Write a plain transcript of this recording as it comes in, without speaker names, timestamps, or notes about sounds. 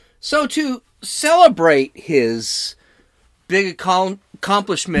So to celebrate his big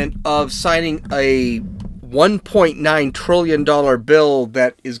accomplishment of signing a $1.9 trillion bill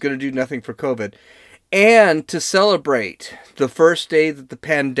that is going to do nothing for COVID, and to celebrate the first day that the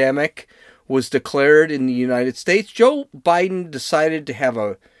pandemic was declared in the United States, Joe Biden decided to have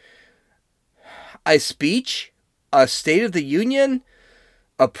a speech, a State of the Union,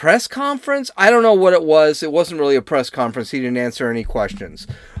 a press conference. I don't know what it was. It wasn't really a press conference. He didn't answer any questions.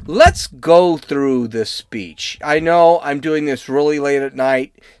 Let's go through this speech. I know I'm doing this really late at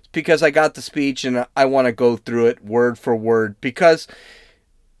night. It's because I got the speech and I want to go through it word for word. Because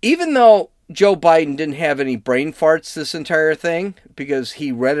even though Joe Biden didn't have any brain farts this entire thing, because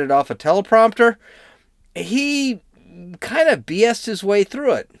he read it off a teleprompter, he kind of BS'd his way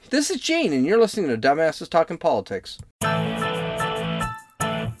through it. This is Gene, and you're listening to Dumbasses Talking Politics.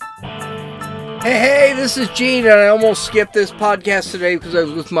 Hey, this is Gene, and I almost skipped this podcast today because I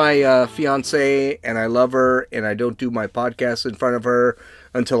was with my fiance, and I love her, and I don't do my podcast in front of her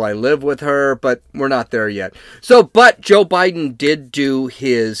until I live with her, but we're not there yet. But Joe Biden did do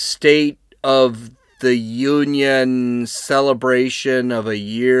his State of the Union celebration of a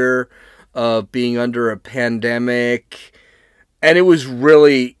year of being under a pandemic, and it was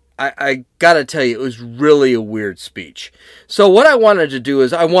really... I gotta tell you, it was really a weird speech. So what I wanted to do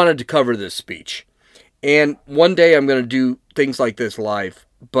is I wanted to cover this speech. And one day I'm going to do things like this live.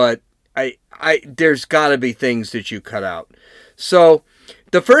 But there's gotta be things that you cut out. So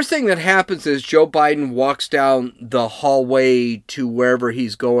the first thing that happens is Joe Biden walks down the hallway to wherever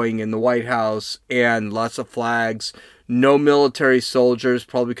he's going in the White House. And lots of flags. No military soldiers,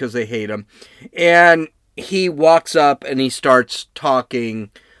 probably because they hate him. And he walks up and he starts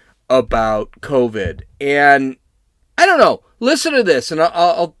talking about COVID, and I don't know. Listen to this, and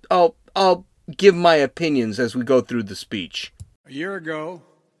I'll give my opinions as we go through the speech. A year ago,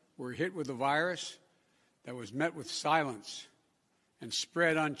 we were hit with a virus that was met with silence and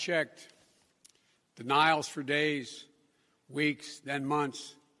spread unchecked. Denials for days, weeks, then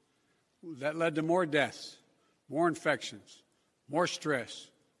months. That led to more deaths, more infections, more stress,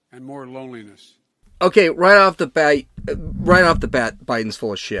 and more loneliness. Okay, right off the bat, Biden's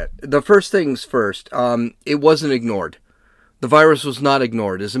full of shit. The first things first, it wasn't ignored. The virus was not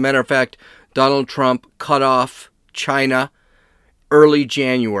ignored. As a matter of fact, Donald Trump cut off China early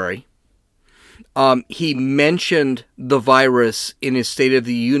January. He mentioned the virus in his State of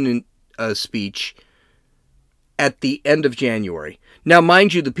the Union speech at the end of January. Now,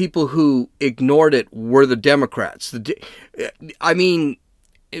 mind you, the people who ignored it were the Democrats.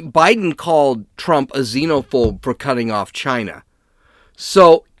 Biden called Trump a xenophobe for cutting off China.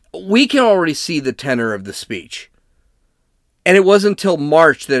 So we can already see the tenor of the speech. And it wasn't until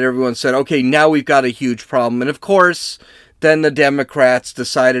March that everyone said, okay, now we've got a huge problem. And of course, then the Democrats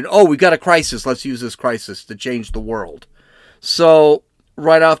decided, we got a crisis. Let's use this crisis to change the world. So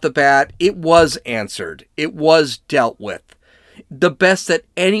right off the bat, it was answered. It was dealt with. The best that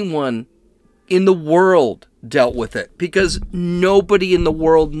anyone in the world dealt with it, because nobody in the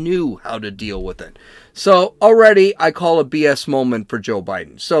world knew how to deal with it. So already I call a BS moment for Joe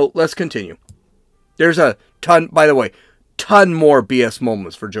Biden. So let's continue. There's a ton more BS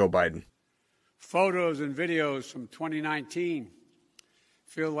moments for Joe Biden. Photos and videos from 2019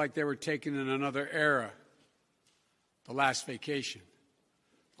 feel like they were taken in another era. The last vacation,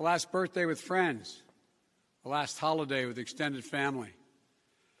 the last birthday with friends, the last holiday with extended family.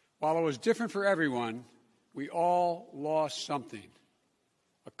 While it was different for everyone, we all lost something,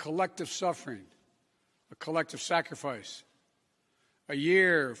 a collective suffering, a collective sacrifice, a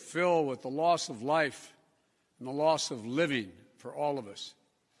year filled with the loss of life and the loss of living for all of us.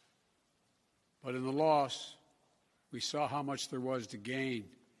 But in the loss, we saw how much there was to gain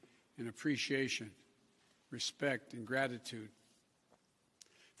in appreciation, respect, and gratitude.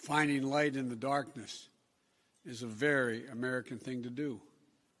 Finding light in the darkness is a very American thing to do.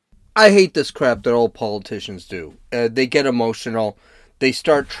 I hate this crap that all politicians do. They get emotional. They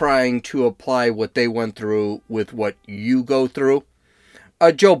start trying to apply what they went through with what you go through.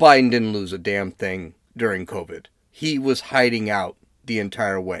 Joe Biden didn't lose a damn thing during COVID. He was hiding out the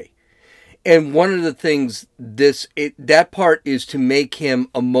entire way. And one of the things, that part is to make him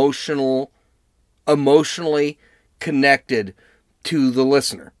emotionally connected to the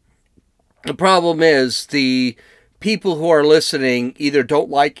listener. The problem is the people who are listening either don't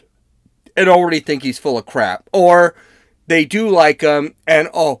like and already think he's full of crap, or they do like him and,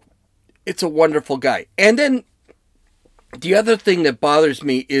 it's a wonderful guy. And then the other thing that bothers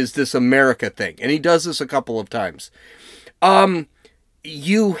me is this America thing, and he does this a couple of times.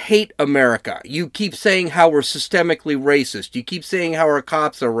 you hate America. You keep saying how we're systemically racist. You keep saying how our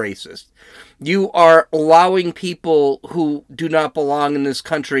cops are racist. You are allowing people who do not belong in this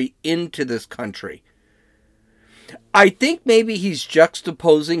country into this country. I think maybe he's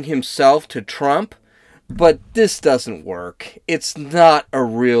juxtaposing himself to Trump, but this doesn't work. It's not a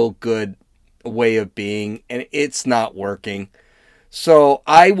real good way of being, and it's not working. So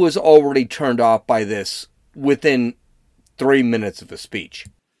I was already turned off by this within 3 minutes of the speech.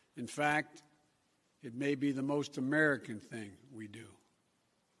 In fact, it may be the most American thing we do.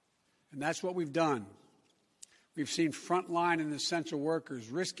 And that's what we've done. We've seen frontline and essential workers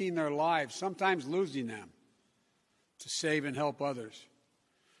risking their lives, sometimes losing them, to save and help others.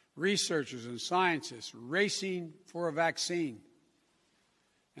 Researchers and scientists racing for a vaccine.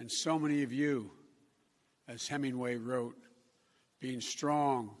 And so many of you, as Hemingway wrote, being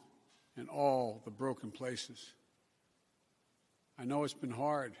strong in all the broken places. I know it's been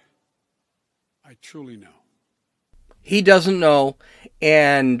hard. I truly know. He doesn't know,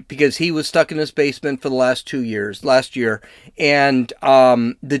 and because he was stuck in his basement for the last year, and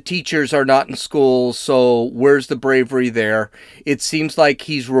the teachers are not in school, so where's the bravery there? It seems like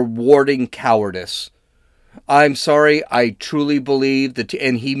he's rewarding cowardice. I'm sorry, I truly believe that,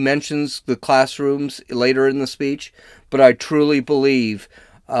 and he mentions the classrooms later in the speech, but I truly believe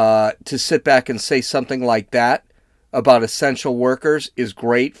to sit back and say something like that about essential workers is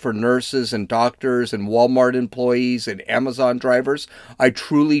great for nurses and doctors and Walmart employees and Amazon drivers. I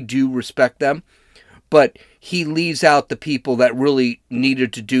truly do respect them. But he leaves out the people that really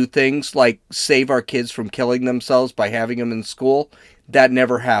needed to do things like save our kids from killing themselves by having them in school. That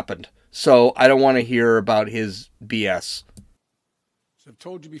never happened. So I don't want to hear about his BS. As I've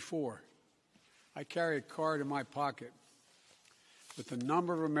told you before, I carry a card in my pocket with the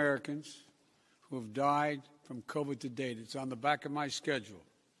number of Americans who have died from COVID to date. It's on the back of my schedule.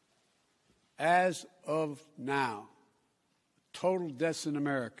 As of now, total deaths in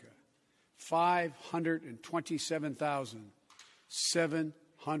America,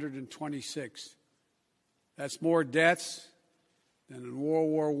 527,726. That's more deaths than in World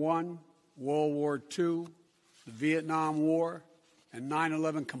War I, World War II, the Vietnam War, and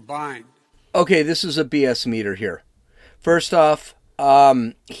 9/11 combined. Okay, this is a BS meter here. First off,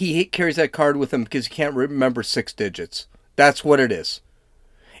 he carries that card with him because he can't remember 6 digits. That's what it is.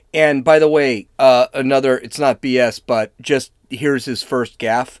 And by the way, it's not BS, but just here's his first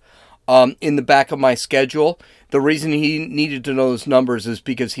gaffe. In the back of my schedule, the reason he needed to know those numbers is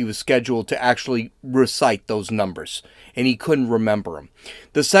because he was scheduled to actually recite those numbers, and he couldn't remember them.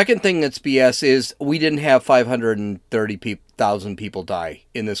 The second thing that's BS is we didn't have 530,000 people die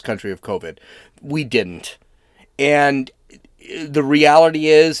in this country of COVID. We didn't. And the reality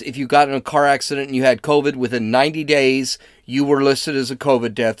is, if you got in a car accident and you had COVID, within 90 days, you were listed as a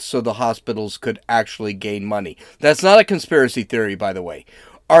COVID death so the hospitals could actually gain money. That's not a conspiracy theory, by the way.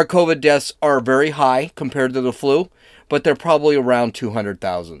 Our COVID deaths are very high compared to the flu, but they're probably around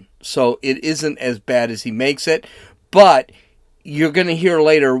 200,000. So it isn't as bad as he makes it, but you're going to hear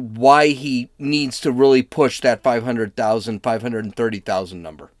later why he needs to really push that 500,000, 530,000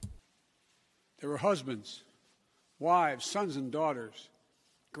 number. There were husbands, wives, sons and daughters,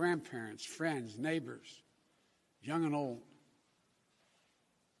 grandparents, friends, neighbors, young and old.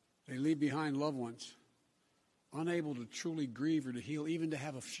 They leave behind loved ones, unable to truly grieve or to heal, even to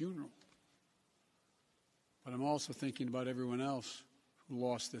have a funeral. But I'm also thinking about everyone else who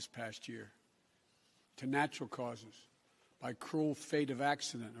lost this past year to natural causes, by cruel fate of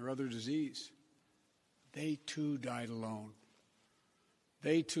accident or other disease. They too died alone.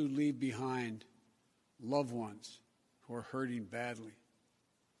 They too leave behind loved ones who are hurting badly.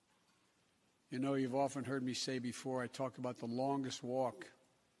 You know, you've often heard me say before, I talk about the longest walk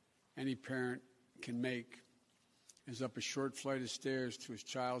any parent can make is up a short flight of stairs to his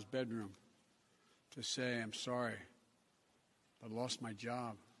child's bedroom to say, I'm sorry, but I lost my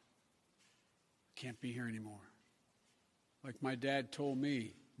job. I can't be here anymore. Like my dad told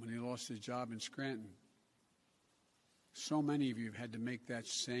me when he lost his job in Scranton. So many of you have had to make that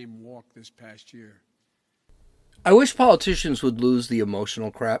same walk this past year. I wish politicians would lose the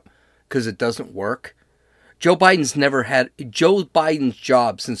emotional crap because it doesn't work. Joe Biden's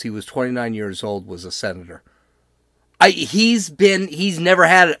job since he was 29 years old was a senator. He's never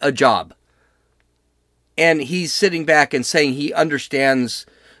had a job. And he's sitting back and saying he understands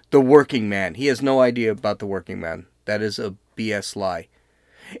the working man. He has no idea about the working man. That is a BS lie.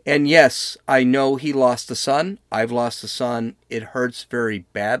 And yes, I know he lost a son. I've lost a son. It hurts very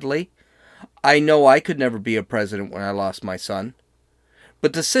badly. I know I could never be a president when I lost my son.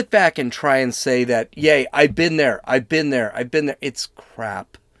 But to sit back and try and say that, yay, I've been there, it's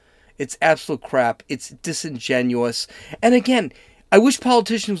crap. It's absolute crap. It's disingenuous. And again, I wish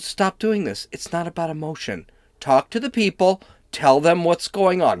politicians would stop doing this. It's not about emotion. Talk to the people. Tell them what's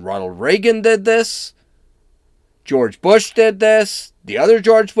going on. Ronald Reagan did this. George Bush did this. The other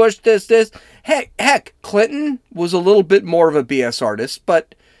George Bush did this. Heck, Clinton was a little bit more of a BS artist,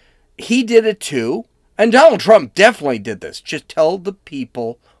 but he did it too. And Donald Trump definitely did this. Just tell the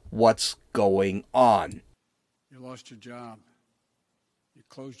people what's going on. You lost your job. You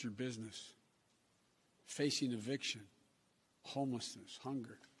closed your business. Facing eviction, homelessness,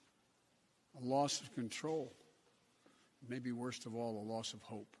 hunger, a loss of control. Maybe worst of all, a loss of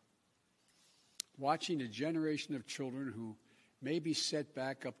hope. Watching a generation of children who may be set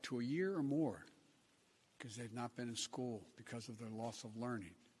back up to a year or more because they've not been in school because of their loss of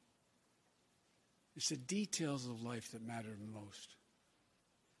learning. It's the details of life that matter the most.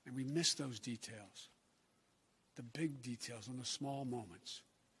 And we miss those details. The big details and the small moments.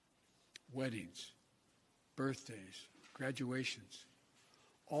 Weddings, birthdays, graduations.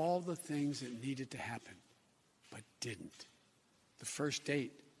 All the things that needed to happen, but didn't. The first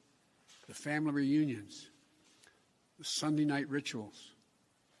date, the family reunions, the Sunday night rituals.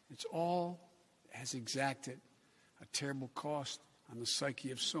 It's all has exacted a terrible cost on the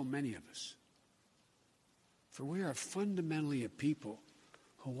psyche of so many of us. For we are fundamentally a people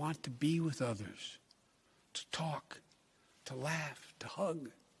who want to be with others, to talk, to laugh, to hug,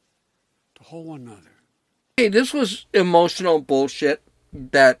 to hold one another. Hey, this was emotional bullshit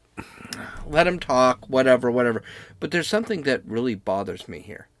that let him talk, whatever. But there's something that really bothers me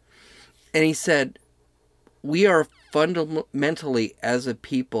here. And he said, we are fundamentally as a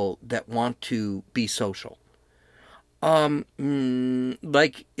people that want to be social.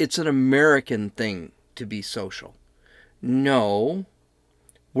 Like it's an American thing to be social. No,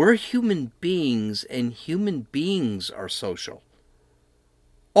 we're human beings and human beings are social.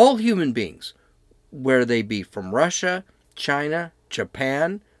 All human beings, whether they be from Russia, China,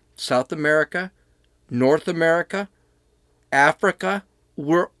 Japan, South America, North America, Africa,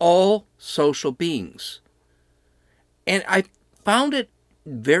 we're all social beings. And I found it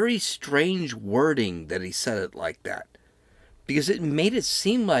very strange wording that he said it like that. Because it made it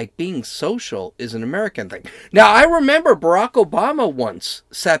seem like being social is an American thing. Now, I remember Barack Obama once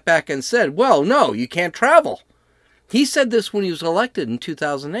sat back and said, well, no, you can't travel. He said this when he was elected in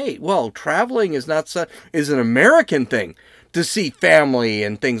 2008. Well, traveling is an American thing to see family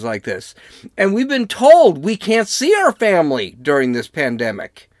and things like this. And we've been told we can't see our family during this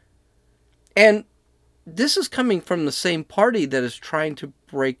pandemic. And this is coming from the same party that is trying to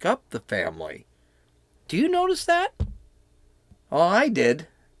break up the family. Do you notice that? Oh, I did.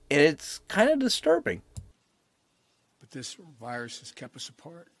 And it's kind of disturbing. But this virus has kept us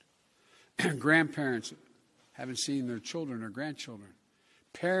apart. Grandparents haven't seen their children or grandchildren.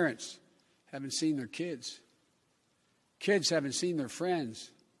 Parents haven't seen their kids. Kids haven't seen their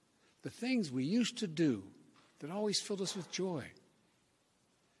friends. The things we used to do that always filled us with joy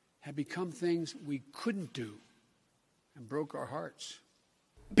have become things we couldn't do and broke our hearts.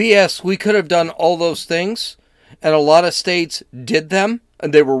 BS, we could have done all those things, and a lot of states did them,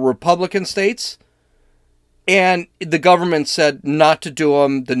 and they were Republican states, and the government said not to do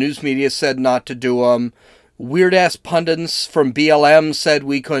them, the news media said not to do them, weird-ass pundits from BLM said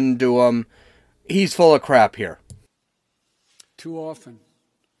we couldn't do them. He's full of crap here. Too often,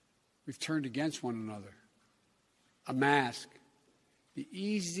 we've turned against one another. A mask, the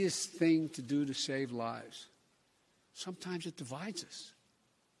easiest thing to do to save lives. Sometimes it divides us.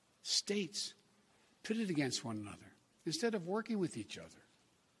 States pitted against one another instead of working with each other.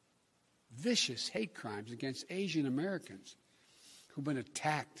 Vicious hate crimes against Asian Americans who've been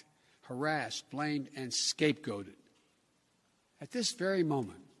attacked, harassed, blamed, and scapegoated. At this very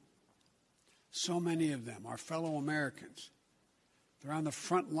moment, so many of them are fellow Americans. They're on the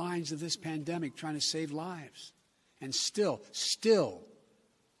front lines of this pandemic trying to save lives. And still,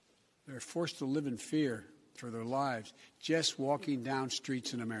 they're forced to live in fear for their lives just walking down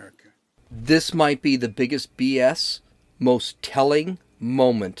streets in America. This might be the biggest BS, most telling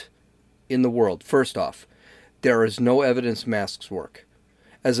moment in the world. First off, there is no evidence masks work.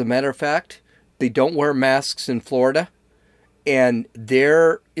 As a matter of fact, they don't wear masks in Florida, and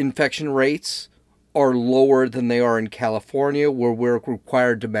their infection rates are lower than they are in California, where we're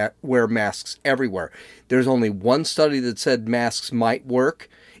required to wear masks everywhere. There's only one study that said masks might work.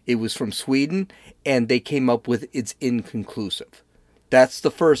 It was from Sweden, and they came up with it's inconclusive. That's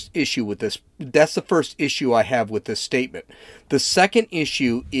the first issue with this. That's the first issue I have with this statement. The second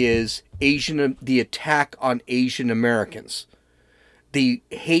issue is the attack on Asian Americans. the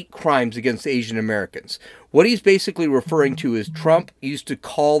hate crimes against Asian Americans. What he's basically referring to is Trump used to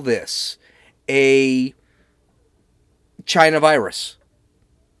call this a China virus.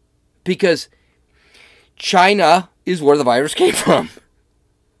 Because China is where the virus came from.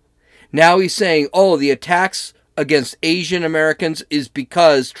 Now he's saying, oh, the attacks against Asian Americans is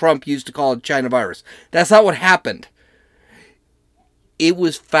because Trump used to call it China virus. That's not what happened. It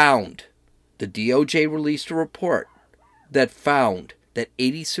was found. The DOJ released a report that found that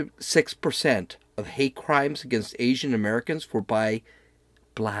 86% of hate crimes against Asian Americans were by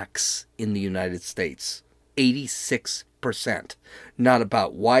blacks in the United States. 86%. Not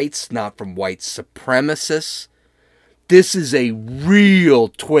about whites, not from white supremacists. This is a real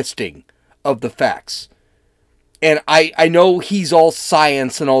twisting of the facts. And I know he's all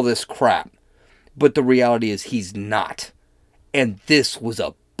science and all this crap, but the reality is he's not. And this was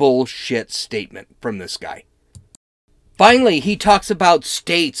a bullshit statement from this guy. Finally, he talks about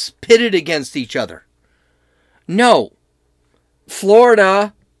states pitted against each other. No.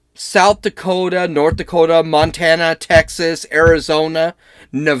 Florida, South Dakota, North Dakota, Montana, Texas, Arizona,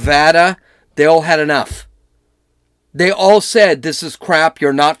 Nevada, they all had enough. They all said, this is crap,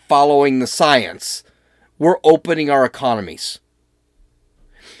 you're not following the science. We're opening our economies.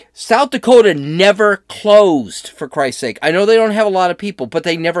 South Dakota never closed, for Christ's sake. I know they don't have a lot of people, but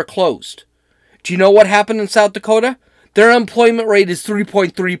they never closed. Do you know what happened in South Dakota? Their unemployment rate is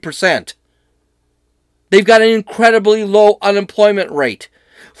 3.3%. They've got an incredibly low unemployment rate.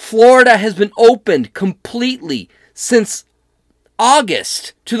 Florida has been opened completely since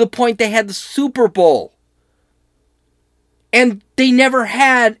August, to the point they had the Super Bowl. And they never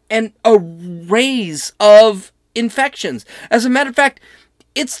had a raise of infections. As a matter of fact,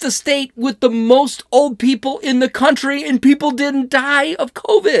 it's the state with the most old people in the country, and people didn't die of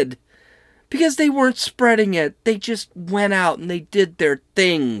COVID because they weren't spreading it. They just went out and they did their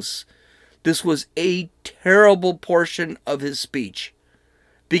things. This was a terrible portion of his speech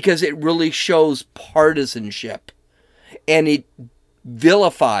because it really shows partisanship, and it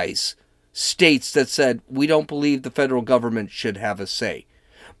vilifies states that said, we don't believe the federal government should have a say.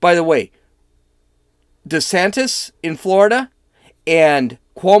 By the way, DeSantis in Florida and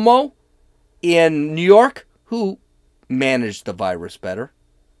Cuomo in New York, who managed the virus better.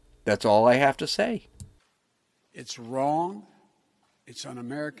 That's all I have to say. It's wrong, it's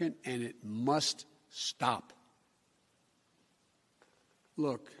un-American, and it must stop.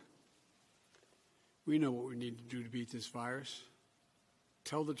 Look, we know what we need to do to beat this virus.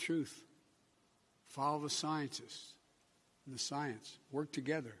 Tell the truth. Follow the scientists and the science. Work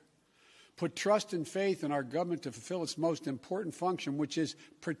together. Put trust and faith in our government to fulfill its most important function, which is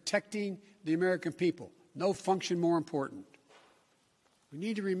protecting the American people. No function more important. We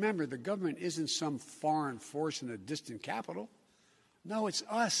need to remember the government isn't some foreign force in a distant capital. No, it's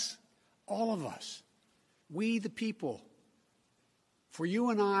us, all of us. We the people. For you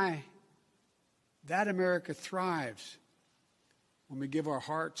and I, that America thrives when we give our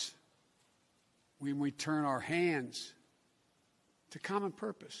hearts, when we turn our hands to common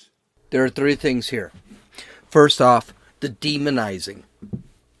purpose. There are three things here. First off, the demonizing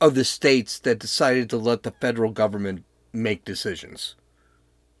of the states that decided to let the federal government make decisions.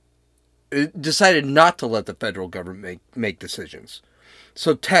 It decided not to let the federal government make decisions.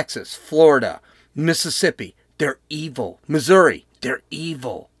 So Texas, Florida, Mississippi, they're evil. Missouri, they're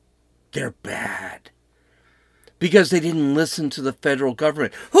evil. They're bad. Because they didn't listen to the federal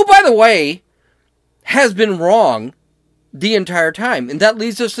government, who, by the way, has been wrong the entire time. And that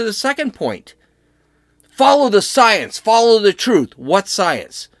leads us to the second point. Follow the science. Follow the truth. What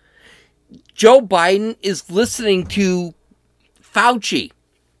science? Joe Biden is listening to Fauci.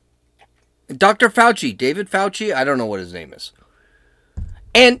 Dr. Fauci. David Fauci. I don't know what his name is.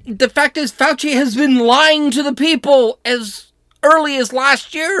 And the fact is, Fauci has been lying to the people as early as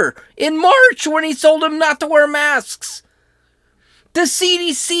last year. In March, when he told them not to wear masks. The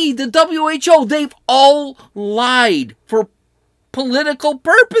CDC, the WHO, they've all lied for political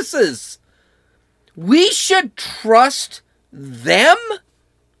purposes. We should trust them?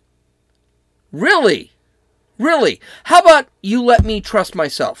 Really? Really? How about you let me trust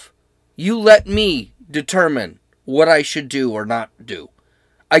myself? You let me determine what I should do or not do.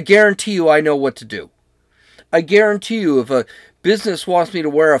 I guarantee you I know what to do. I guarantee you if a business wants me to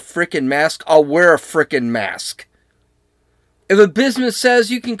wear a frickin' mask, I'll wear a frickin' mask. If a business says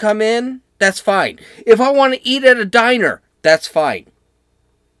you can come in, that's fine. If I want to eat at a diner, that's fine.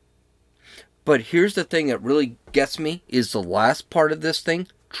 But here's the thing that really gets me, is the last part of this thing.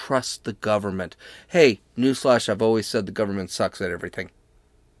 Trust the government. Hey, newsflash, I've always said the government sucks at everything.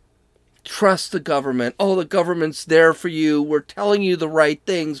 trust the government. Oh, the government's there for you. We're telling you the right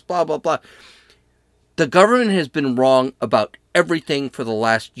things, blah, blah, blah. The government has been wrong about everything for the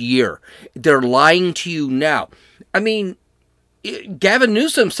last year. They're lying to you now. I mean, Gavin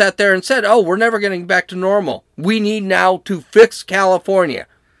Newsom sat there and said, oh, we're never getting back to normal. We need now to fix California.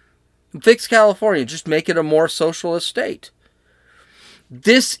 Fix California. Just make it a more socialist state.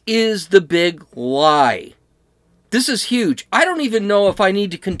 This is the big lie. This is huge. I don't even know if I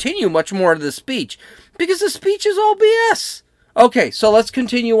need to continue much more of the speech, because the speech is all BS. Okay, so let's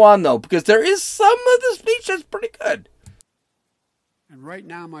continue on, though, because there is some of the speech that's pretty good. And right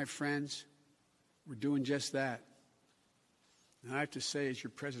now, my friends, we're doing just that. And I have to say, as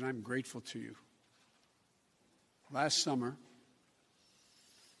your president, I'm grateful to you. Last summer,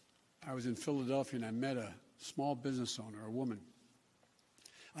 I was in Philadelphia and I met a small business owner, a woman.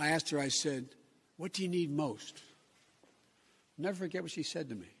 I asked her, I said, what do you need most? I'll never forget what she said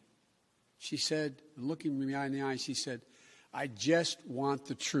to me. She said, looking me in the eye, she said, I just want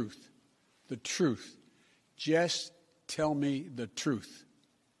the truth. The truth. Just tell me the truth.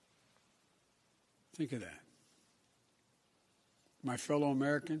 Think of that. My fellow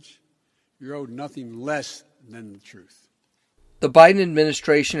Americans, you're owed nothing less than the truth. The Biden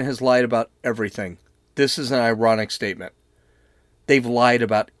administration has lied about everything. This is an ironic statement. They've lied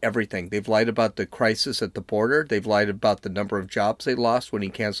about everything. They've lied about the crisis at the border. They've lied about the number of jobs they lost when he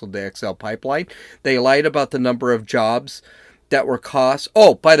canceled the XL pipeline. They lied about the number of jobs that were cost.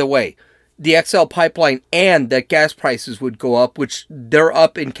 Oh, by the way, the XL pipeline and that gas prices would go up, which they're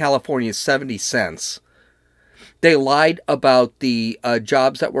up in California 70 cents. They lied about the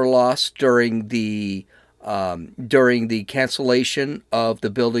jobs that were lost during the cancellation of the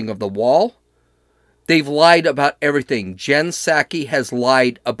building of the wall. They've lied about everything. Jen Psaki has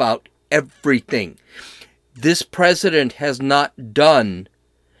lied about everything. This president has not done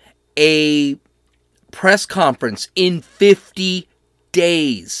a press conference in 50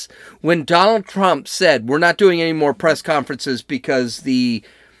 days. When Donald Trump said, we're not doing any more press conferences because the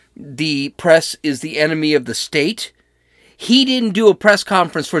press is the enemy of the state, he didn't do a press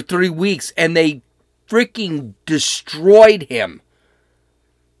conference for 3 weeks and they freaking destroyed him.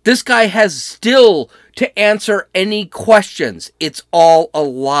 This guy has still to answer any questions. It's all a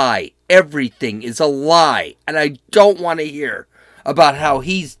lie. Everything is a lie. And I don't want to hear about how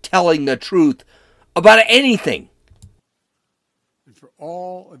he's telling the truth about anything. And for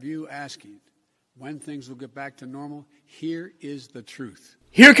all of you asking when things will get back to normal, here is the truth.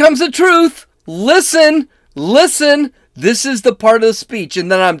 Here comes the truth. Listen. This is the part of the speech,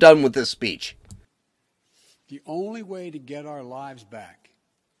 and then I'm done with this speech. The only way to get our lives back,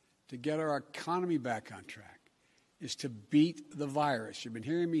 to get our economy back on track, is to beat the virus. You've been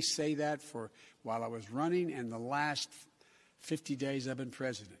hearing me say that for while I was running and the last 50 days I've been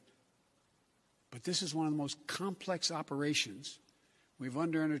president. But this is one of the most complex operations we've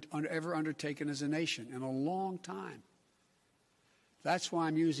ever undertaken as a nation in a long time. That's why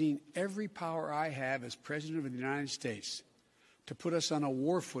I'm using every power I have as President of the United States to put us on a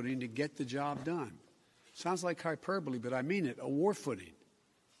war footing to get the job done. Sounds like hyperbole, but I mean it, a war footing.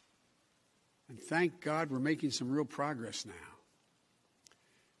 And thank God we're making some real progress now.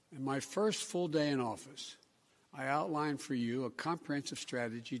 In my first full day in office, I outlined for you a comprehensive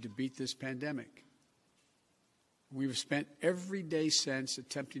strategy to beat this pandemic. We've spent every day since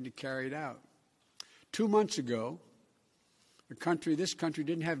attempting to carry it out. 2 months ago, this country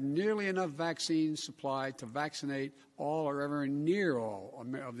didn't have nearly enough vaccine supply to vaccinate all or ever near all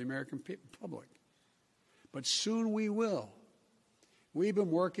of the American public. But soon we will. We've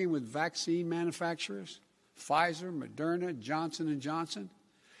been working with vaccine manufacturers, Pfizer, Moderna, Johnson & Johnson,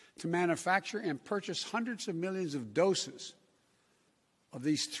 to manufacture and purchase hundreds of millions of doses of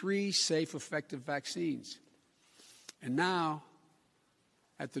these 3 safe, effective vaccines. And now,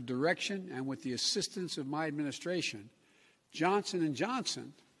 at the direction and with the assistance of my administration, Johnson &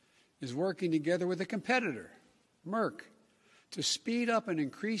 Johnson is working together with a competitor, Merck, to speed up and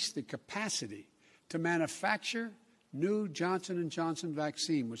increase the capacity to manufacture new Johnson & Johnson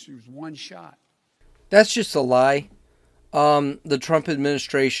vaccine, which is one shot. That's just a lie. The Trump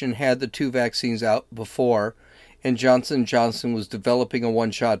administration had the 2 vaccines out before, and Johnson & Johnson was developing a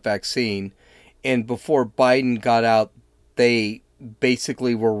one-shot vaccine. And before Biden got out, they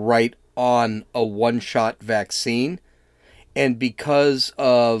basically were right on a one-shot vaccine. And because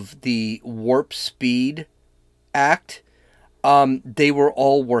of the Warp Speed Act, they were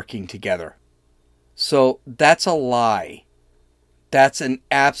all working together. So that's a lie. That's an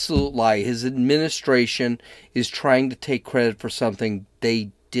absolute lie. His administration is trying to take credit for something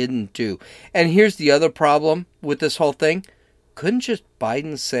they didn't do. And here's the other problem with this whole thing. Couldn't just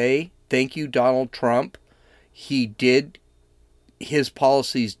Biden say thank you, Donald Trump. His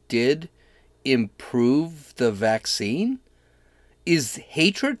policies did improve the vaccine? Is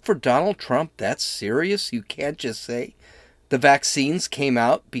hatred for Donald Trump that serious? You can't just say the vaccines came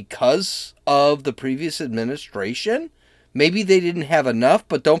out because of the previous administration? Maybe they didn't have enough,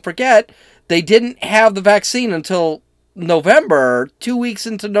 but don't forget, they didn't have the vaccine until November, 2 weeks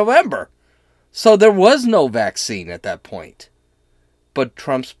into November. So there was no vaccine at that point. But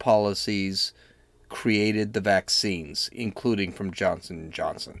Trump's policies created the vaccines, including from Johnson &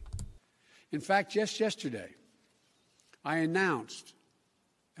 Johnson. In fact, just yesterday, I announced,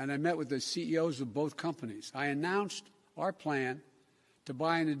 and I met with the CEOs of both companies, I announced our plan to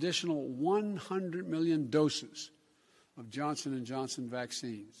buy an additional 100 million doses of Johnson & Johnson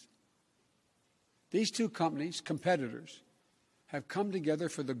vaccines. These two companies, competitors, have come together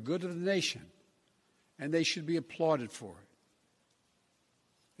for the good of the nation, and they should be applauded for it.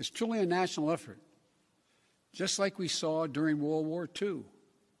 It's truly a national effort, just like we saw during World War II.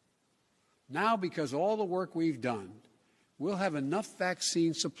 Now, because of all the work we've done, we'll have enough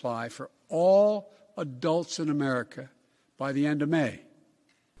vaccine supply for all adults in America by the end of May.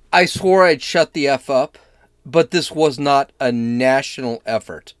 I swore I'd shut the F up, but this was not a national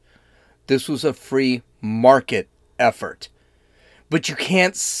effort. This was a free market effort. But you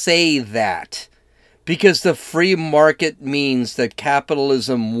can't say that, because the free market means that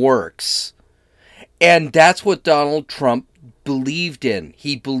capitalism works. And that's what Donald Trump believed in.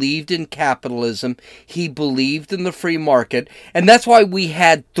 He believed in capitalism. He believed in the free market. And that's why we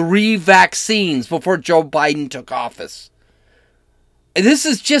had 3 vaccines before Joe Biden took office. And this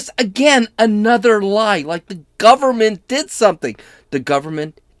is just, again, another lie. Like the government did something. The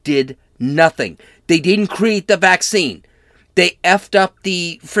government did nothing. They didn't create the vaccine. They effed up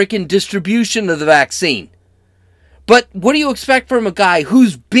the freaking distribution of the vaccine. But what do you expect from a guy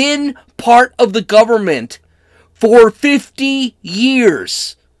who's been part of the government for 50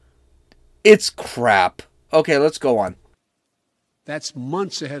 years? It's crap. Okay, let's go on. That's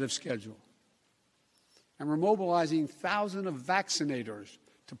months ahead of schedule. And we're mobilizing thousands of vaccinators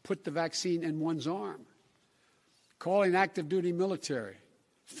to put the vaccine in one's arm. Calling active duty military,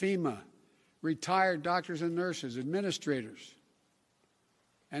 FEMA, retired doctors and nurses, administrators,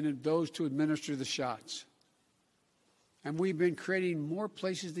 and those to administer the shots. And we've been creating more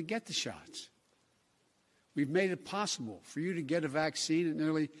places to get the shots. We've made it possible for you to get a vaccine at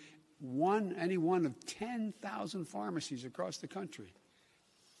nearly any one of 10,000 pharmacies across the country,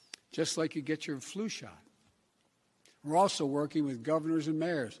 just like you get your flu shot. We're also working with governors and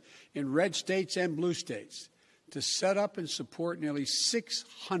mayors in red states and blue states to set up and support nearly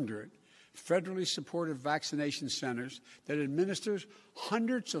 600 federally supported vaccination centers that administers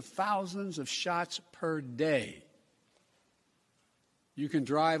hundreds of thousands of shots per day. You can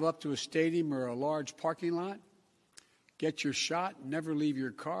drive up to a stadium or a large parking lot, get your shot, never leave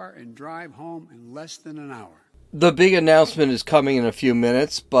your car, and drive home in less than an hour. The big announcement is coming in a few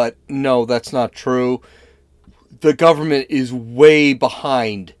minutes, but no, that's not true. The government is way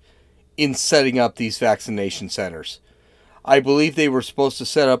behind in setting up these vaccination centers. I believe they were supposed to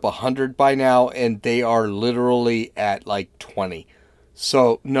set up 100 by now, and they are literally at like 20.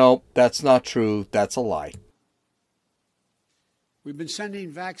 So, no, that's not true. That's a lie. We've been sending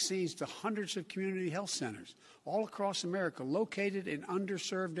vaccines to hundreds of community health centers all across America, located in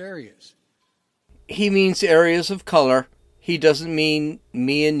underserved areas. He means areas of color. He doesn't mean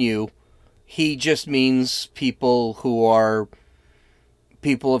me and you. He just means people who are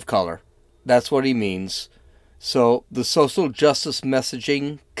people of color. That's what he means. So the social justice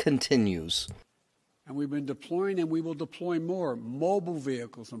messaging continues. And we've been deploying, and we will deploy more mobile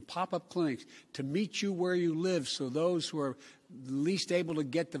vehicles and pop-up clinics to meet you where you live, so those who are least able to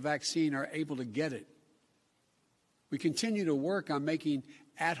get the vaccine are able to get it. We continue to work on making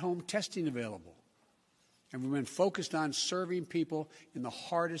at-home testing available. And we've been focused on serving people in the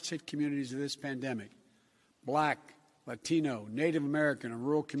hardest hit communities of this pandemic: Black, Latino, Native American, and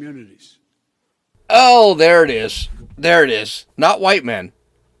rural communities. Oh, there it is. There it is. Not white men.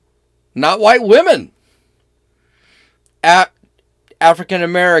 Not white women. African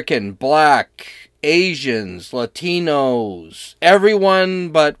American, Black, Asians, Latinos, everyone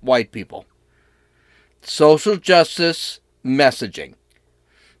but white people. Social justice messaging.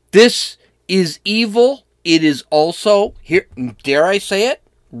 This is evil. It is also, here, dare I say it,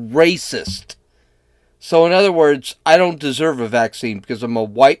 racist. So in other words, I don't deserve a vaccine because I'm a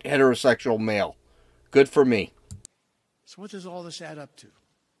white heterosexual male. Good for me. So what does all this add up to?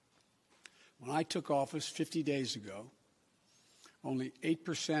 When I took office 50 days ago, only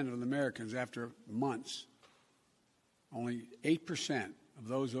 8% of Americans, after months, only 8% of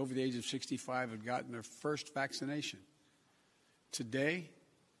those over the age of 65 had gotten their first vaccination. Today,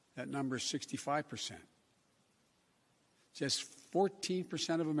 that number is 65%. Just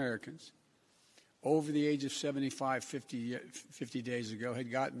 14% of Americans over the age of 75 50 days ago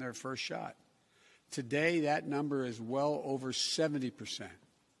had gotten their first shot. Today, that number is well over 70%.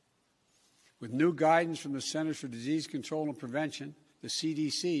 With new guidance from the Centers for Disease Control and Prevention, the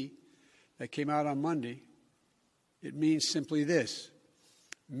CDC, that came out on Monday, it means simply this: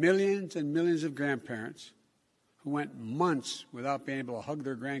 millions and millions of grandparents who went months without being able to hug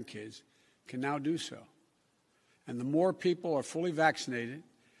their grandkids can now do so. And the more people are fully vaccinated,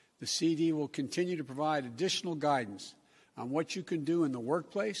 the CD will continue to provide additional guidance on what you can do in the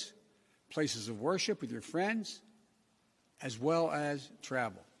workplace, places of worship with your friends, as well as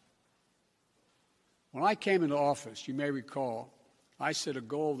travel. When I came into office, you may recall, I set a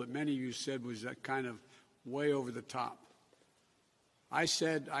goal that many of you said was that kind of way over the top. I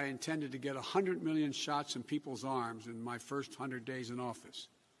said I intended to get 100 million shots in people's arms in my first 100 days in office.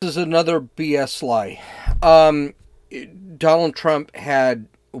 This is another BS lie. Donald Trump had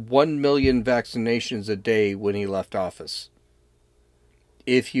 1 million vaccinations a day when he left office.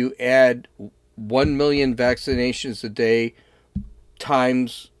 If you add 1 million vaccinations a day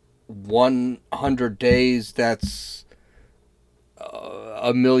times 100 days, that's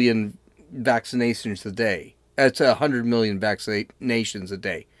a million vaccinations a day. That's 100 million vaccinations a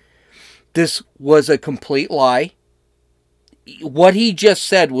day. This was a complete lie. What he just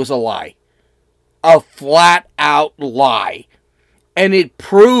said was a lie. A flat-out lie. And it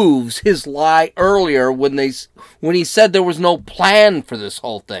proves his lie earlier when he said there was no plan for this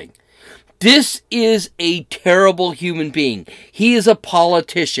whole thing. This is a terrible human being. He is a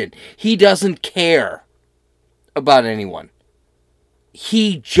politician. He doesn't care about anyone.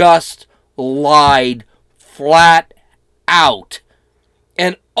 He just lied flat out.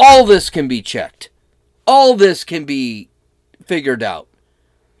 And all this can be checked. All this can be figured out.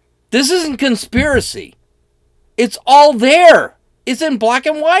 This isn't conspiracy. It's all there. It's in black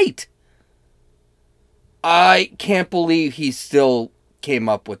and white. I can't believe he still came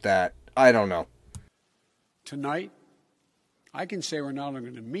up with that. I don't know. Tonight, I can say we're not only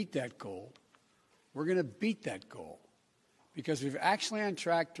going to meet that goal, we're going to beat that goal. Because we're actually on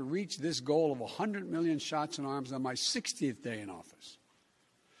track to reach this goal of 100 million shots in arms on my 60th day in office.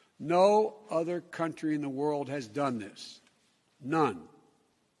 No other country in the world has done this. None.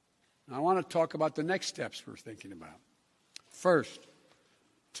 And I want to talk about the next steps we're thinking about. First,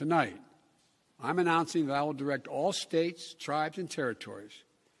 tonight, I'm announcing that I will direct all states, tribes, and territories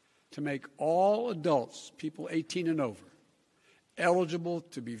to make all adults, people 18 and over, eligible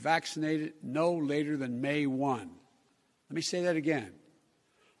to be vaccinated no later than May 1. Let me say that again.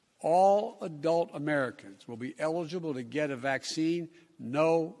 All adult Americans will be eligible to get a vaccine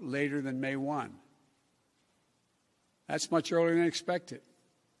no later than May 1. That's much earlier than expected.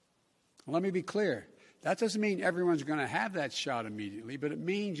 Let me be clear. That doesn't mean everyone's going to have that shot immediately, but it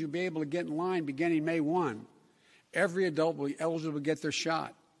means you'll be able to get in line beginning May 1. Every adult will be eligible to get their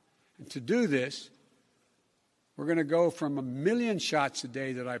shot. And to do this, we're going to go from 1 million shots a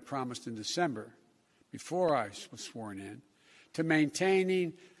day that I promised in December, before I was sworn in,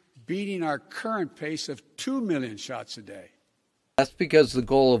 to beating our current pace of 2 million shots a day. That's because the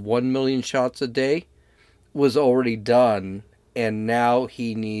goal of 1 million shots a day was already done, and now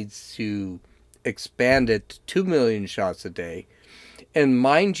he needs to expand it to 2 million shots a day. And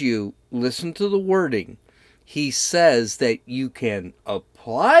mind you, listen to the wording. He says that you can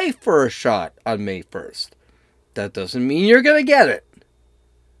apply for a shot on May 1st. That doesn't mean you're going to get it.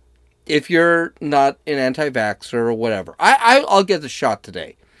 If you're not an anti-vaxxer or whatever. I'll get the shot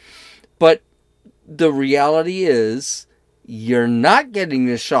today. But the reality is, you're not getting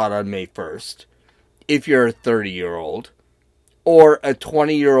the shot on May 1st if you're a 30-year-old or a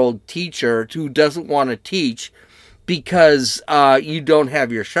 20-year-old teacher who doesn't want to teach because you don't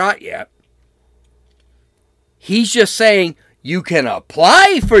have your shot yet. He's just saying you can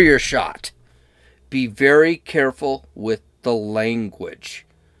apply for your shot. Be very careful with the language.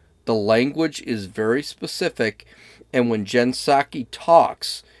 The language is very specific, and when Jen Psaki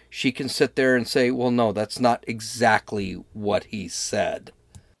talks, she can sit there and say, well, no, that's not exactly what he said.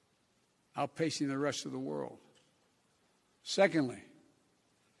 Outpacing the rest of the world. Secondly,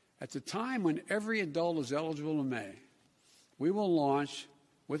 at the time when every adult is eligible in May, we will launch,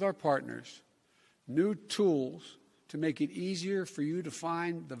 with our partners, new tools to make it easier for you to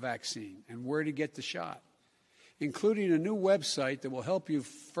find the vaccine and where to get the shot, including a new website that will help you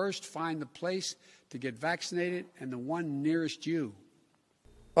first find the place to get vaccinated and the one nearest you.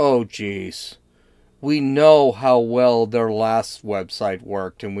 Oh, geez. We know how well their last website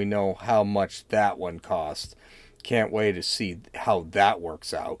worked, and we know how much that one cost. Can't wait to see how that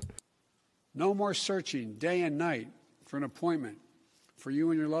works out. No more searching day and night for an appointment for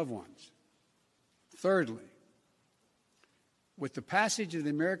you and your loved ones. Thirdly, with the passage of the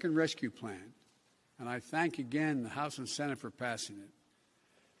American Rescue Plan, and I thank again the House and Senate for passing it,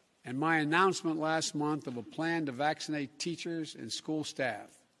 and my announcement last month of a plan to vaccinate teachers and school staff,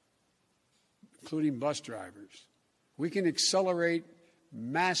 including bus drivers, we can accelerate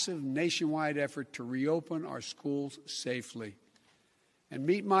massive nationwide effort to reopen our schools safely and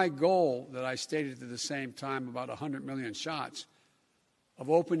meet my goal that I stated at the same time, about 100 million shots, of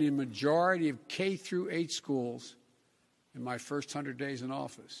opening a majority of K through 8 schools in my first 100 days in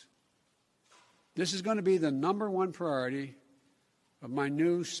office. This is going to be the number one priority of my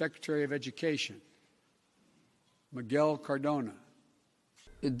new Secretary of Education, Miguel Cardona.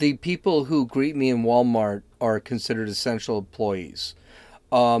 The people who greet me in Walmart are considered essential employees.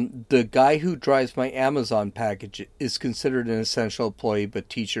 The guy who drives my Amazon package is considered an essential employee, but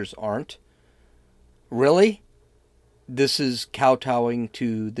teachers aren't. Really? This is kowtowing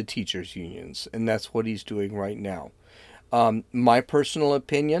to the teachers' unions, and that's what he's doing right now. My personal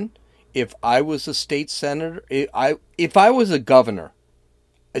opinion, if I was a state senator, if I was a governor,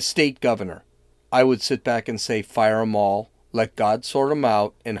 a state governor, I would sit back and say, fire them all, let God sort them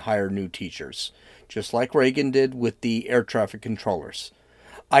out, and hire new teachers, just like Reagan did with the air traffic controllers.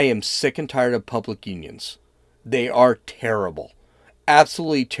 I am sick and tired of public unions. They are terrible.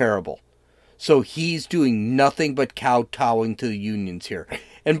 Absolutely terrible. So he's doing nothing but kowtowing to the unions here.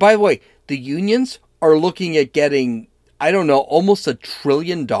 And by the way, the unions are looking at getting, I don't know, almost $1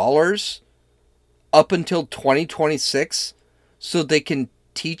 trillion up until 2026 so they can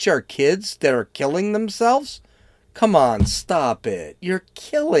teach our kids that are killing themselves? Come on, stop it. You're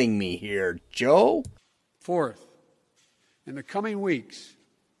killing me here, Joe. Fourth, in the coming weeks,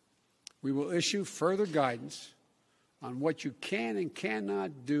 we will issue further guidance on what you can and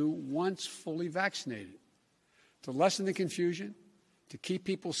cannot do once fully vaccinated to lessen the confusion, to keep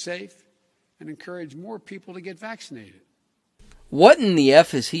people safe, and encourage more people to get vaccinated. What in the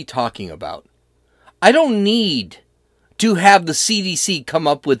F is he talking about? I don't need to have the CDC come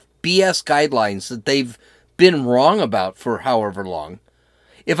up with BS guidelines that they've been wrong about for however long.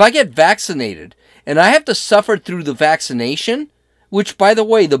 If I get vaccinated and I have to suffer through the vaccination, which, by the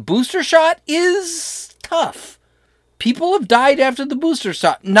way, the booster shot is tough. People have died after the booster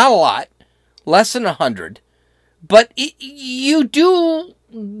shot. Not a lot. Less than 100. But you do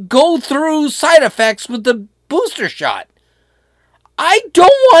go through side effects with the booster shot. I don't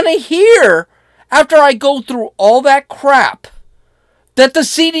want to hear, after I go through all that crap, that the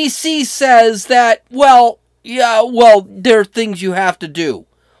CDC says that, there are things you have to do,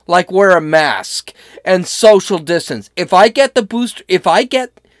 like wear a mask and social distance. If I get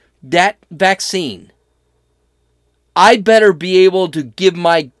that vaccine, I better be able to give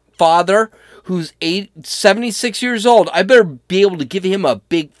my father, who's 76 years old, I better be able to give him a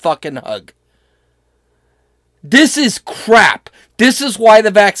big fucking hug. This is crap. This is why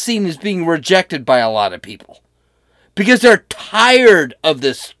the vaccine is being rejected by a lot of people. Because they're tired of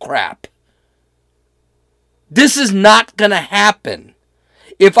this crap. This is not going to happen.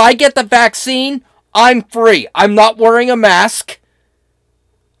 If I get the vaccine, I'm free. I'm not wearing a mask.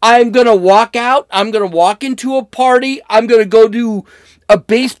 I'm going to walk out. I'm going to walk into a party. I'm going to go to a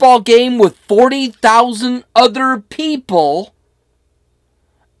baseball game with 40,000 other people.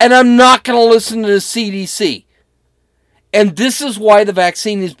 And I'm not going to listen to the CDC. And this is why the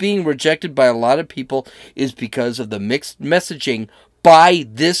vaccine is being rejected by a lot of people, is because of the mixed messaging by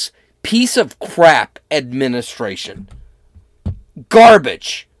this piece of crap administration.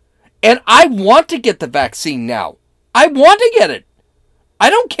 Garbage. And I want to get the vaccine now. I want to get it. I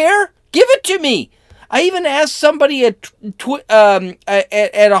don't care. Give it to me. I even asked somebody at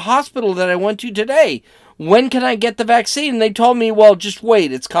a hospital that I went to today, when can I get the vaccine? And they told me, well, just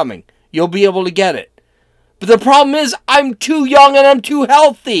wait, it's coming. You'll be able to get it. But the problem is, I'm too young and I'm too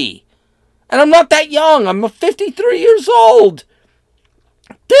healthy. And I'm not that young. I'm 53 years old.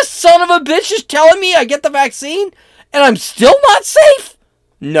 This son of a bitch is telling me I get the vaccine and I'm still not safe?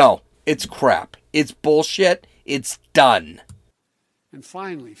 No, it's crap. It's bullshit. It's done. And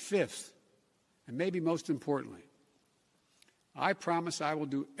finally, fifth, and maybe most importantly, I promise I will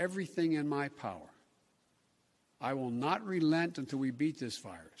do everything in my power. I will not relent until we beat this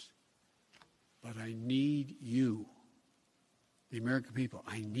virus. But I need you, the American people.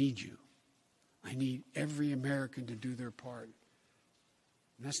 I need you. I need every American to do their part.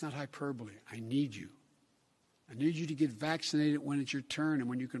 And that's not hyperbole. I need you. I need you to get vaccinated when it's your turn and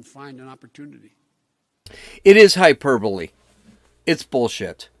when you can find an opportunity. It is hyperbole. It's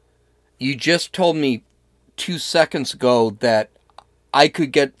bullshit. You just told me 2 seconds ago that I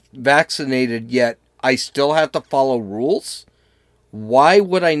could get vaccinated, yet I still have to follow rules? Why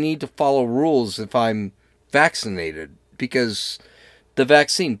would I need to follow rules if I'm vaccinated? Because the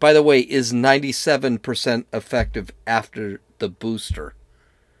vaccine, by the way, is 97% effective after the booster.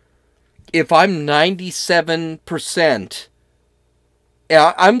 If I'm 97%,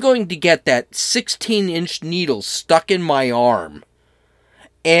 I'm going to get that 16-inch needle stuck in my arm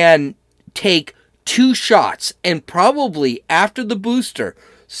and take 2 shots, and probably after the booster,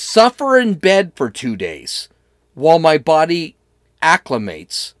 suffer in bed for 2 days while my body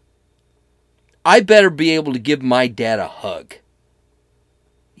acclimates. I better be able to give my dad a hug.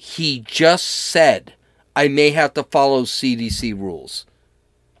 He just said I may have to follow CDC rules.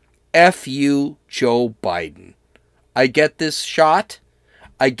 F you, Joe Biden. I get this shot.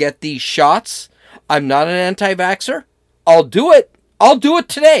 I get these shots. I'm not an anti-vaxxer. I'll do it. I'll do it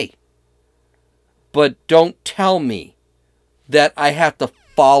today. But don't tell me that I have to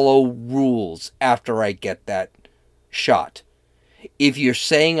follow rules after I get that shot. If you're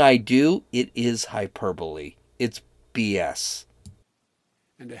saying I do, it is hyperbole. It's BS.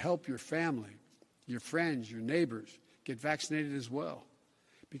 And to help your family, your friends, your neighbors get vaccinated as well.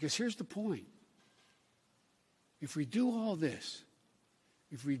 Because here's the point. If we do all this,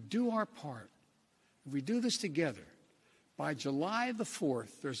 if we do our part, if we do this together, by July the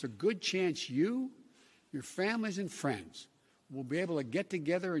 4th, there's a good chance you, your families and friends will be able to get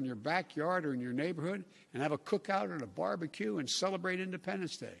together in your backyard or in your neighborhood and have a cookout and a barbecue and celebrate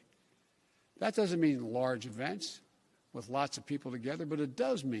Independence Day. That doesn't mean large events with lots of people together, but it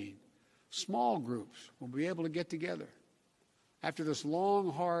does mean small groups will be able to get together. After this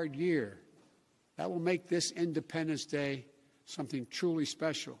long, hard year, that will make this Independence Day something truly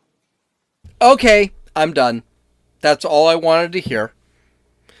special. Okay, I'm done. That's all I wanted to hear.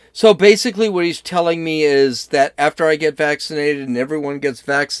 So basically what he's telling me is that after I get vaccinated and everyone gets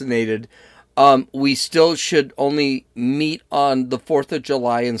vaccinated, we still should only meet on the 4th of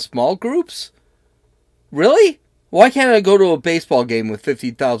July in small groups? Really? Why can't I go to a baseball game with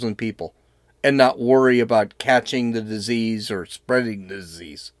 50,000 people and not worry about catching the disease or spreading the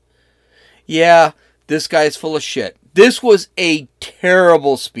disease? Yeah, this guy's full of shit. This was a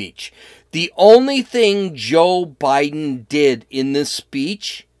terrible speech. The only thing Joe Biden did in this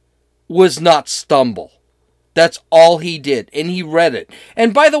speech was not stumble. That's all he did. And he read it.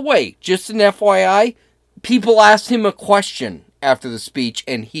 And by the way, just an FYI, people asked him a question after the speech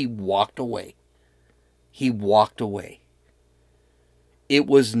and he walked away. He walked away. It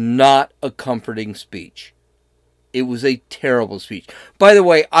was not a comforting speech. It was a terrible speech. By the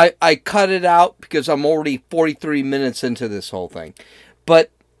way, I cut it out because I'm already 43 minutes into this whole thing.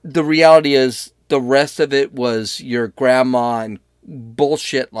 But the reality is the rest of it was your grandma and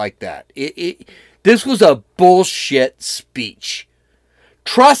bullshit like that. This was a bullshit speech.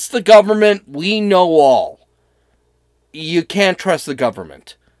 Trust the government. We know all. You can't trust the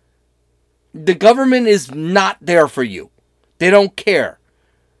government. The government is not there for you. They don't care.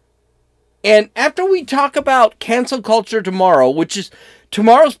 And after we talk about cancel culture tomorrow, which is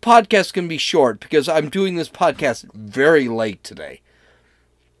tomorrow's podcast can be short because I'm doing this podcast very late today.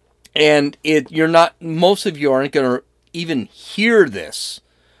 And most of you aren't going to even hear this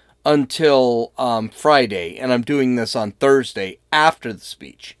until Friday. And I'm doing this on Thursday after the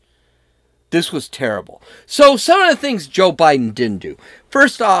speech. This was terrible. So some of the things Joe Biden didn't do.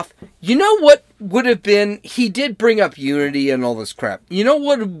 First off, you know what would have been, he did bring up unity and all this crap. You know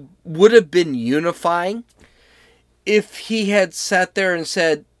what would have been unifying? If he had sat there and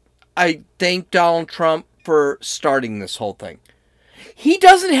said, I thank Donald Trump for starting this whole thing. He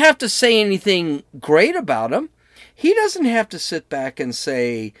doesn't have to say anything great about him. He doesn't have to sit back and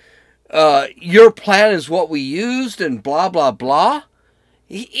say, your plan is what we used and blah, blah, blah.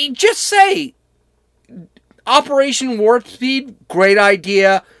 He just say, Operation Warp Speed, great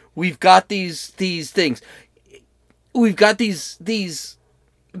idea. We've got these things. We've got these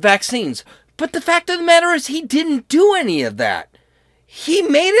vaccines. But the fact of the matter is he didn't do any of that. He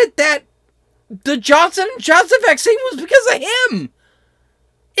made it that the Johnson & Johnson vaccine was because of him.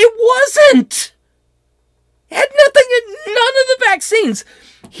 It wasn't. It had none of the vaccines.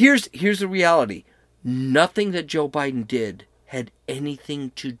 Here's the reality. Nothing that Joe Biden did had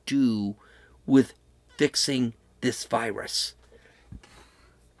anything to do with fixing this virus.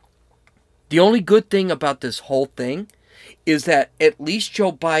 The only good thing about this whole thing is that at least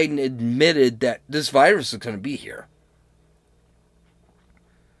Joe Biden admitted that this virus is going to be here.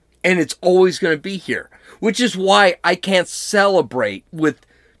 And it's always going to be here. Which is why I can't celebrate with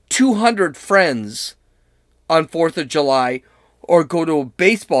 200 friends on 4th of July or go to a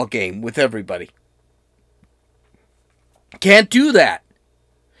baseball game with everybody. Can't do that.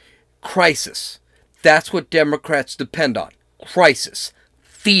 Crisis. That's what Democrats depend on. Crisis.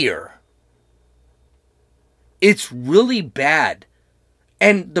 Fear. It's really bad.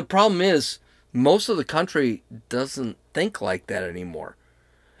 And the problem is, most of the country doesn't think like that anymore.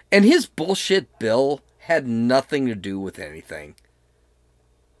 And his bullshit bill had nothing to do with anything.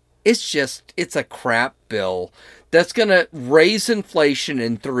 It's a crap bill that's going to raise inflation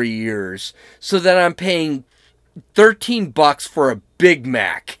in 3 years so that I'm paying $13 for a Big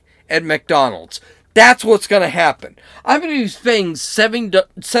Mac at McDonald's. That's what's going to happen. I'm going to be paying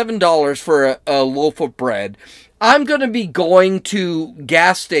 $7 for a loaf of bread. I'm going to be going to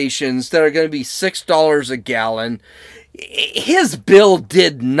gas stations that are going to be $6 a gallon. His bill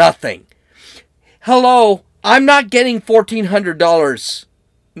did nothing. Hello, I'm not getting $1,400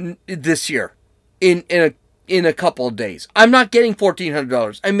 this year in a couple of days. I'm not getting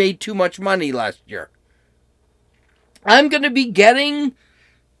 $1,400. I made too much money last year. I'm going to be getting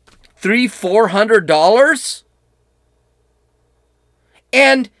 $300-$400,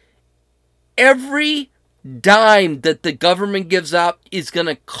 and every dime that the government gives out is going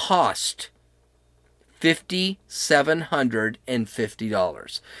to cost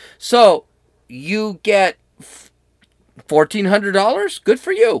 $5,750. So you get $1,400. Good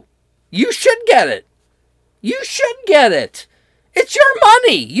for you. You should get it. You should get it. It's your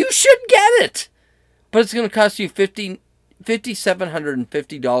money. You should get it. But it's going to cost you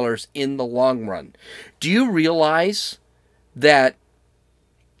 $5,750 in the long run. Do you realize that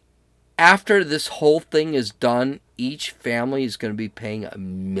after this whole thing is done, each family is going to be paying $1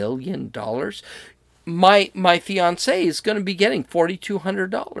 million? My fiance is going to be getting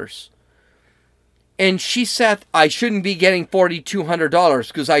 $4,200. And she said, I shouldn't be getting $4,200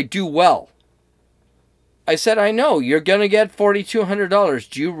 because I do well. I said, I know, you're going to get $4,200.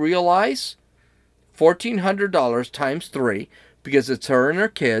 Do you realize $1,400 times 3, because it's her and her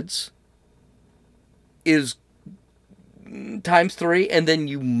kids, is times 3, and then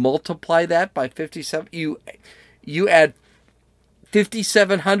you multiply that by 57. You add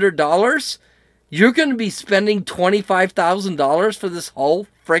 $5,700. You're going to be spending $25,000 for this whole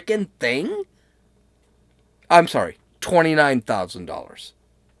freaking thing? I'm sorry, $29,000.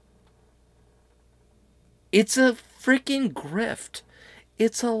 It's a freaking grift.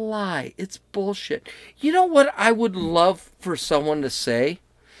 It's a lie. It's bullshit. You know what I would love for someone to say?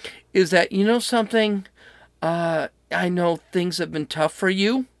 Is that, you know something? I know things have been tough for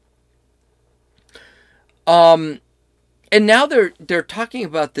you. And now they're talking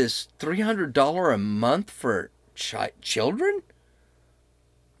about this $300 a month for children?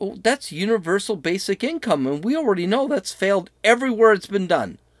 Well, that's universal basic income, and we already know that's failed everywhere it's been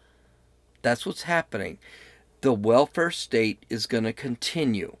done. That's what's happening. The welfare state is going to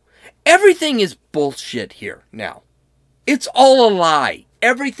continue. Everything is bullshit here now. It's all a lie.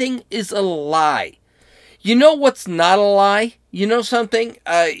 Everything is a lie. You know what's not a lie? You know something?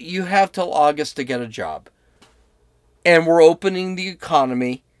 You have till August to get a job. And we're opening the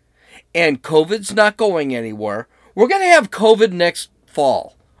economy. And COVID's not going anywhere. We're going to have COVID next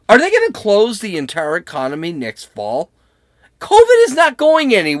fall. Are they going to close the entire economy next fall? COVID is not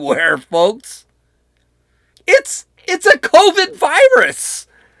going anywhere, folks. It's a COVID virus.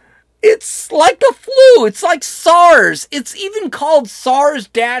 It's like the flu. It's like SARS. It's even called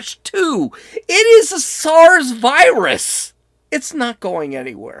SARS-2. It is a SARS virus. It's not going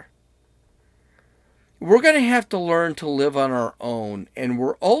anywhere. We're going to have to learn to live on our own. And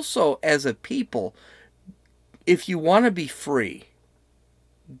we're also, as a people, if you want to be free,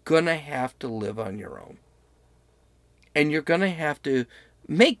 going to have to live on your own. And you're going to have to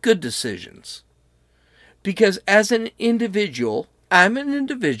make good decisions. Because as an individual, I'm an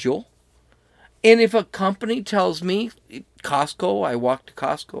individual. And if a company tells me, Costco, I walk to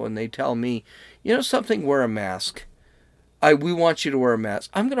Costco and they tell me, you know something, wear a mask. We want you to wear a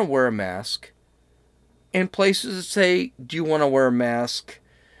mask. I'm going to wear a mask. And places that say, do you want to wear a mask?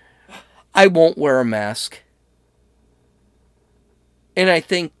 I won't wear a mask. And I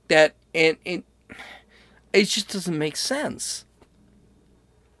think that it just doesn't make sense.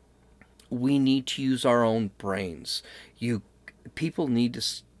 We need to use our own brains. People need to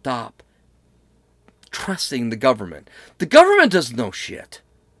stop trusting the government. The government doesn't know shit.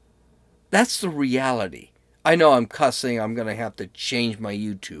 That's the reality. I know I'm cussing. I'm going to have to change my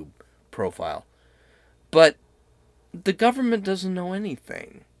YouTube profile. But the government doesn't know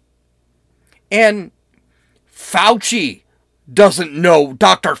anything. And Fauci doesn't know.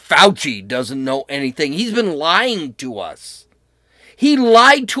 Dr. Fauci doesn't know anything. He's been lying to us. He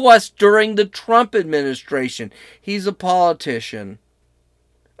lied to us during the Trump administration. He's a politician.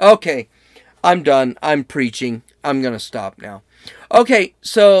 Okay, I'm done. I'm preaching. I'm going to stop now. Okay,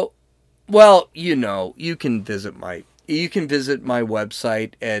 so, well, you know, you can visit my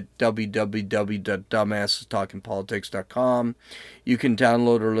website at www.dumbassestalkingpolitics.com. You can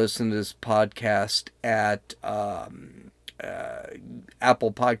download or listen to this podcast at Apple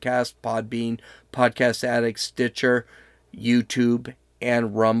Podcast, Podbean, Podcast Addict, Stitcher, YouTube,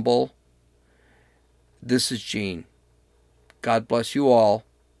 and Rumble. This is Gene. God bless you all.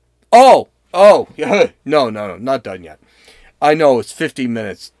 Oh, no, not done yet. I know it's 50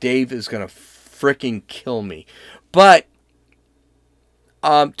 minutes. Dave is going to freaking kill me. But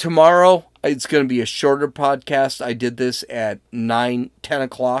tomorrow it's going to be a shorter podcast. I did this at 10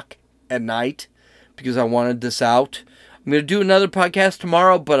 o'clock at night because I wanted this out. I'm going to do another podcast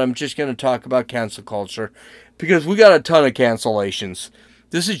tomorrow, but I'm just going to talk about cancel culture because we got a ton of cancellations.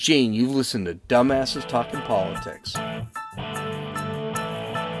 This is Gene. You've listened to Dumbasses Talking Politics.